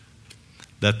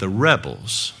 That the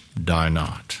rebels die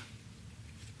not.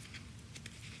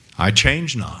 I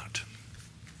change not.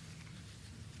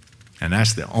 And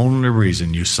that's the only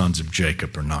reason you sons of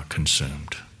Jacob are not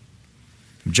consumed.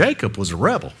 Jacob was a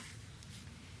rebel.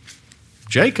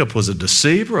 Jacob was a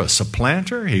deceiver, a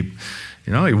supplanter. He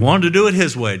wanted to do it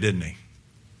his way, didn't he?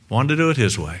 Wanted to do it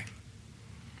his way.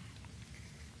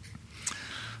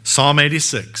 Psalm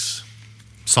 86.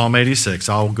 Psalm 86.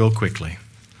 I'll go quickly.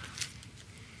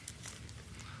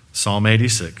 Psalm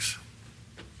 86.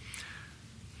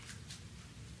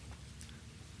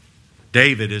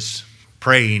 David is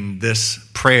praying this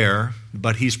prayer,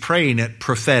 but he's praying it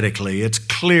prophetically. It's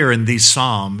clear in these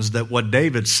Psalms that what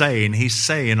David's saying, he's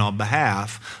saying on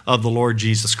behalf of the Lord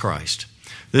Jesus Christ.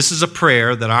 This is a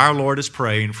prayer that our Lord is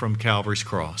praying from Calvary's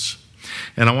cross.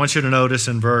 And I want you to notice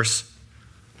in verse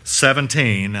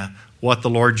 17 what the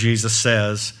Lord Jesus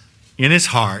says in his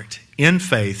heart, in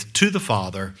faith, to the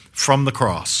Father from the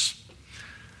cross.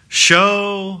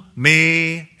 Show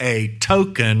me a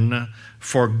token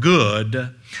for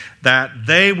good, that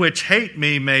they which hate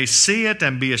me may see it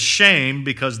and be ashamed,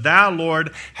 because thou,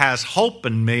 Lord, hast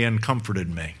holpen me and comforted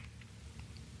me.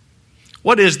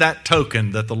 What is that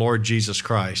token that the Lord Jesus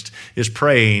Christ is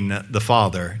praying the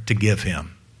Father to give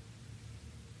him?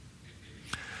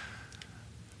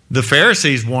 The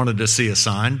Pharisees wanted to see a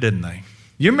sign, didn't they?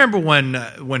 You remember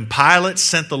when Pilate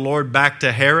sent the Lord back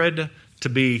to Herod to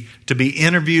be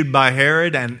interviewed by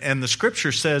Herod, and the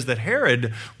Scripture says that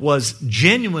Herod was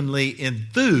genuinely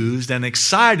enthused and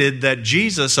excited that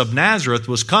Jesus of Nazareth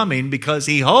was coming because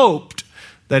he hoped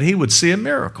that he would see a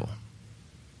miracle.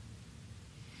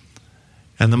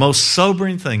 And the most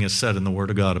sobering thing is said in the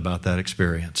Word of God about that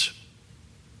experience.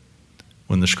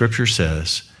 When the Scripture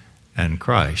says, and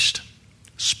Christ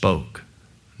spoke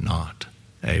not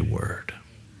a word.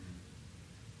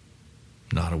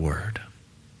 Not a word.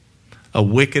 A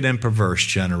wicked and perverse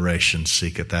generation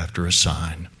seeketh after a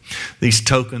sign. These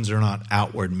tokens are not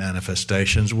outward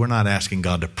manifestations. We're not asking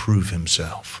God to prove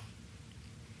himself.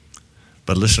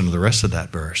 But listen to the rest of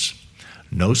that verse.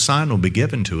 No sign will be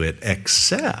given to it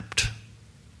except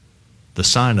the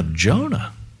sign of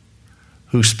Jonah,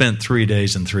 who spent 3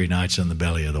 days and 3 nights in the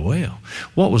belly of the whale.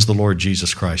 What was the Lord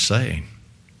Jesus Christ saying?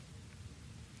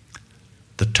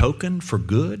 The token for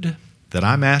good that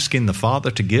I'm asking the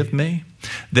Father to give me,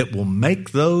 that will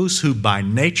make those who by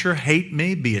nature hate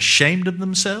me be ashamed of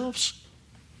themselves,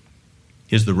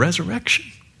 is the resurrection.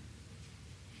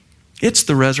 It's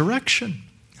the resurrection.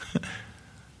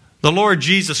 The Lord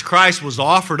Jesus Christ was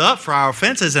offered up for our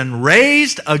offenses and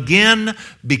raised again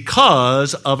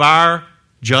because of our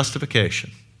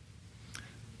justification.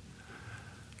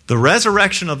 The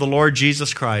resurrection of the Lord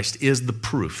Jesus Christ is the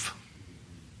proof.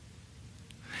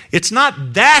 It's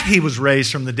not that he was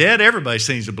raised from the dead. Everybody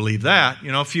seems to believe that.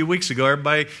 A few weeks ago,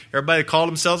 everybody called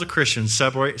themselves a Christian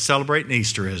celebrating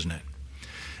Easter, isn't it?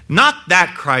 Not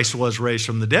that Christ was raised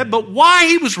from the dead, but why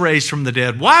he was raised from the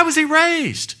dead. Why was he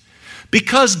raised?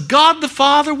 Because God the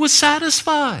Father was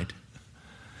satisfied.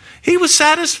 He was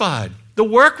satisfied. The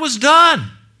work was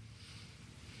done.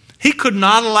 He could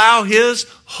not allow his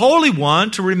Holy One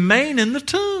to remain in the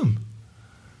tomb.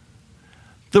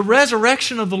 The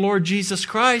resurrection of the Lord Jesus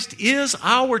Christ is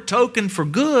our token for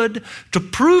good to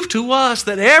prove to us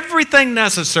that everything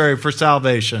necessary for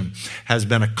salvation has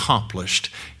been accomplished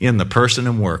in the person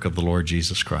and work of the Lord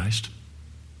Jesus Christ.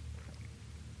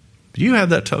 Do you have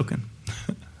that token?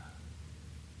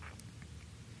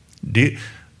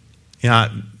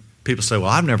 People say, well,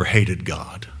 I've never hated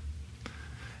God.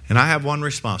 And I have one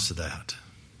response to that.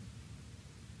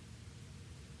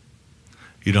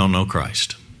 You don't know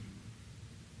Christ.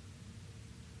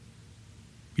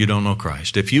 You don't know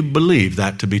Christ. If you believe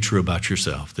that to be true about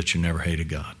yourself, that you never hated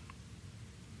God,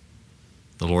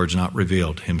 the Lord's not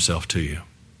revealed himself to you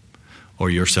or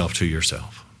yourself to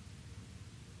yourself.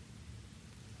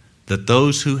 That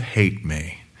those who hate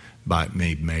me might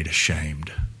be made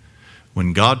ashamed.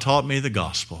 When God taught me the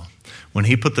gospel, when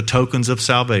he put the tokens of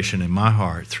salvation in my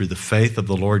heart through the faith of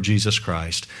the Lord Jesus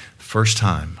Christ, the first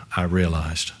time I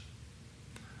realized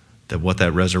that what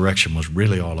that resurrection was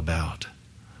really all about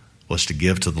was to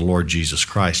give to the Lord Jesus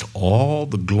Christ all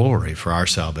the glory for our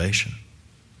salvation.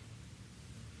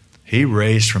 He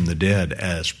raised from the dead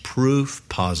as proof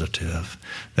positive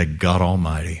that God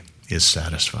Almighty is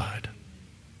satisfied.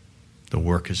 The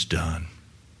work is done.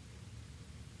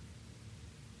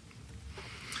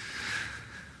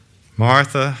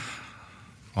 Martha,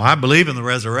 well, I believe in the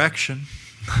resurrection.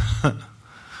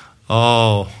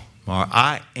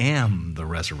 I am the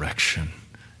resurrection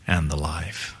and the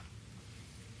life.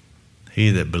 He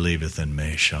that believeth in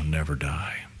me shall never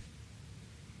die.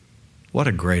 What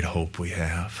a great hope we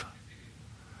have.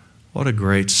 What a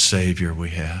great Savior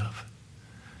we have.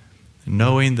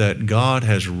 Knowing that God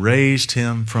has raised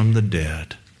him from the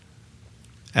dead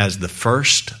as the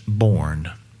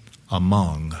firstborn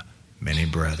among many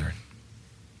brethren.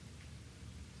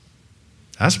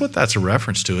 That's what that's a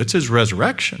reference to. It's his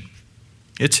resurrection.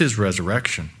 It's his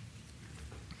resurrection.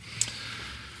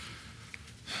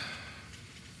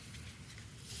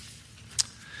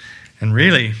 And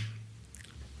really,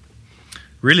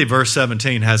 verse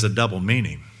 17 has a double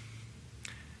meaning.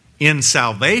 In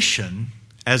salvation,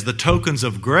 as the tokens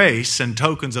of grace and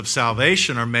tokens of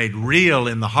salvation are made real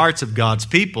in the hearts of God's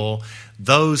people,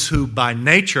 those who by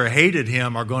nature hated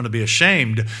him are going to be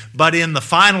ashamed. But in the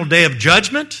final day of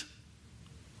judgment,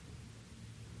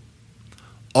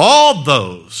 all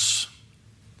those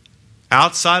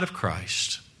outside of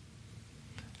Christ,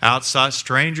 outside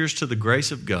strangers to the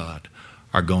grace of God,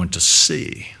 are going to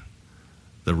see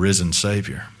the risen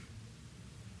Savior.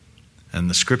 And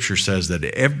the Scripture says that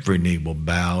every knee will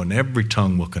bow and every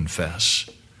tongue will confess,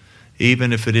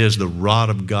 even if it is the rod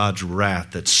of God's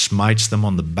wrath that smites them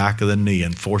on the back of the knee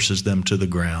and forces them to the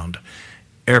ground.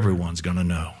 Everyone's going to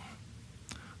know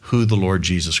who the Lord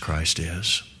Jesus Christ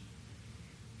is.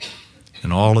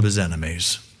 And all of his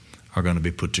enemies are going to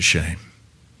be put to shame.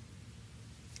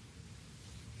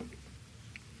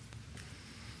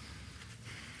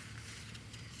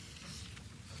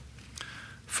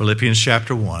 Philippians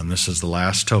chapter 1, this is the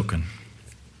last token.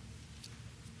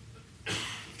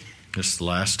 This is the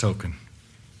last token.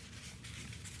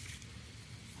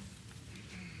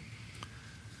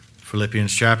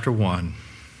 Philippians chapter 1,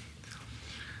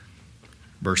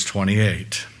 verse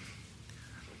 28.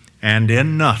 And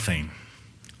in nothing,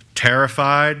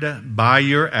 terrified by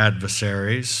your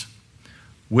adversaries,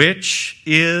 which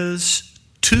is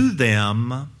to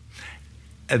them,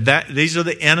 that these are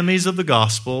the enemies of the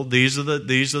gospel. These are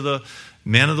the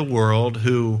men of the world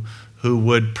who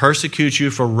would persecute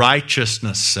you for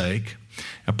righteousness' sake.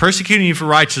 Now, persecuting you for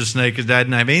righteousness' sake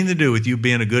doesn't have anything to do with you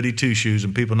being a goody two-shoes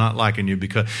and people not liking you,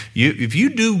 because if you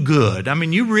do good, I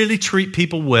mean, you really treat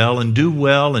people well and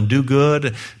do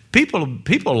good.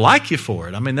 People like you for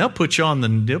it. I mean, they'll put you on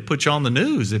the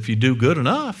news if you do good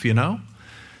enough, you know.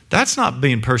 That's not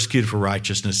being persecuted for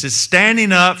righteousness. It's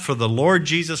standing up for the Lord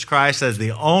Jesus Christ as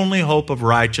the only hope of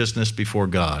righteousness before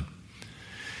God.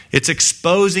 It's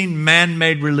exposing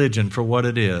man-made religion for what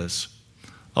it is,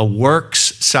 a works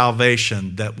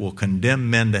salvation that will condemn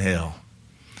men to hell.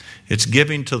 It's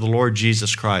giving to the Lord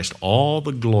Jesus Christ all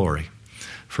the glory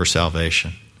for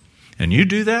salvation. And you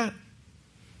do that,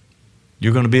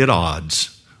 you're going to be at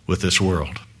odds with this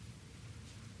world.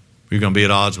 You're going to be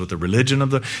at odds with the religion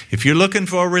of the... If you're looking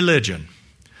for a religion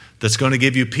that's going to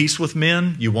give you peace with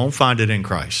men, you won't find it in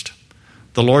Christ.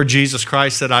 The Lord Jesus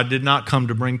Christ said, I did not come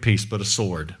to bring peace, but a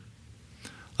sword.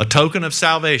 A token of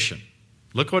salvation.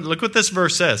 Look what this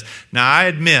verse says. Now, I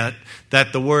admit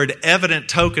that the word evident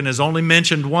token is only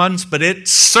mentioned once, but it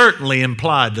certainly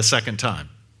implied the second time.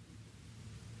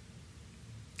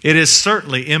 It is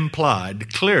certainly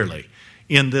implied clearly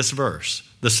in this verse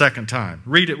the second time.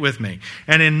 Read it with me.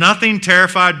 And in nothing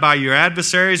terrified by your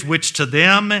adversaries, which to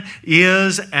them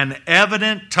is an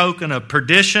evident token of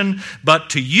perdition, but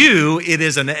to you it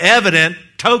is an evident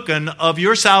token of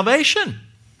your salvation.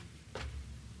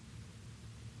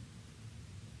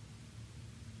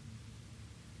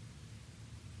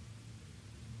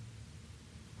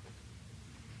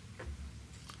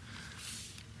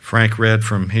 Frank read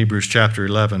from Hebrews chapter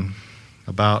 11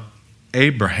 about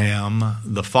Abraham,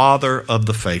 the father of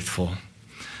the faithful.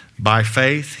 By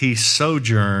faith he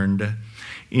sojourned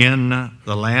in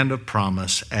the land of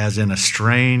promise as in a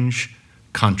strange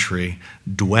country,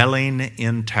 dwelling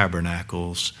in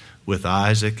tabernacles with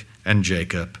Isaac and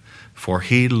Jacob, for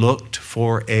he looked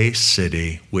for a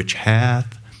city which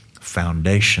hath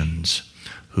foundations,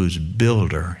 whose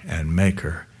builder and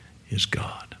maker is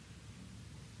God.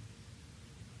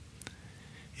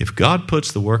 If God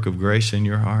puts the work of grace in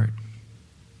your heart,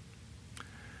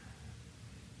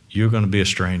 you're going to be a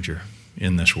stranger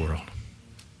in this world.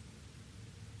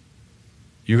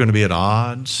 You're going to be at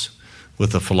odds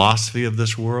with the philosophy of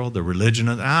this world, the religion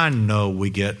of... I know we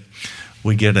get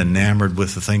enamored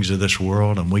with the things of this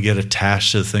world and we get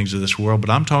attached to the things of this world, but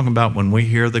I'm talking about when we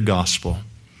hear the gospel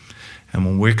and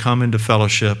when we come into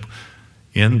fellowship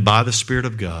by the Spirit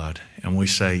of God and we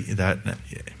say that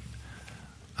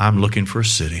I'm looking for a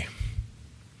city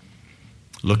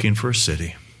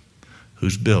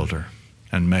whose builder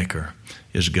and maker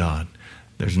is God.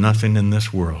 There's nothing in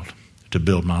this world to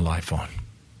build my life on.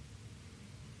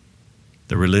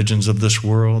 the religions of this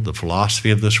world, the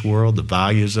philosophy of this world, the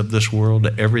values of this world,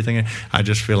 everything. I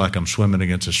just feel like I'm swimming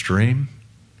against a stream.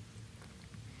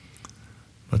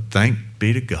 But thank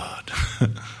be to God.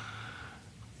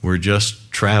 We're just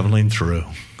traveling through.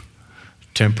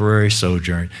 Temporary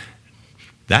sojourn.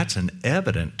 That's an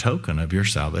evident token of your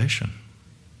salvation.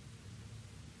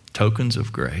 Tokens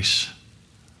of grace.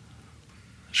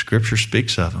 Scripture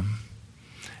speaks of them.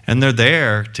 And they're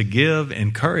there to give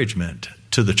encouragement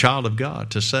to the child of God,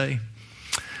 to say,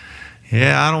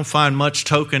 yeah, I don't find much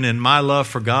token in my love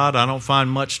for God. I don't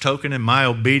find much token in my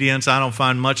obedience. I don't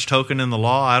find much token in the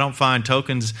law. I don't find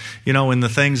tokens, in the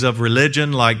things of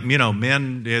religion, like,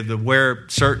 men that wear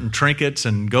certain trinkets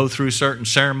and go through certain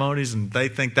ceremonies, and they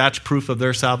think that's proof of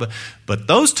their salvation. But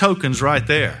those tokens right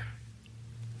there,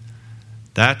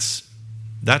 that's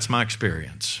my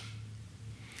experience.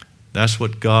 That's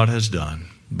what God has done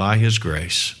by His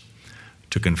grace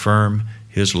to confirm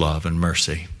His love and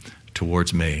mercy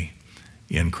towards me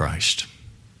in Christ.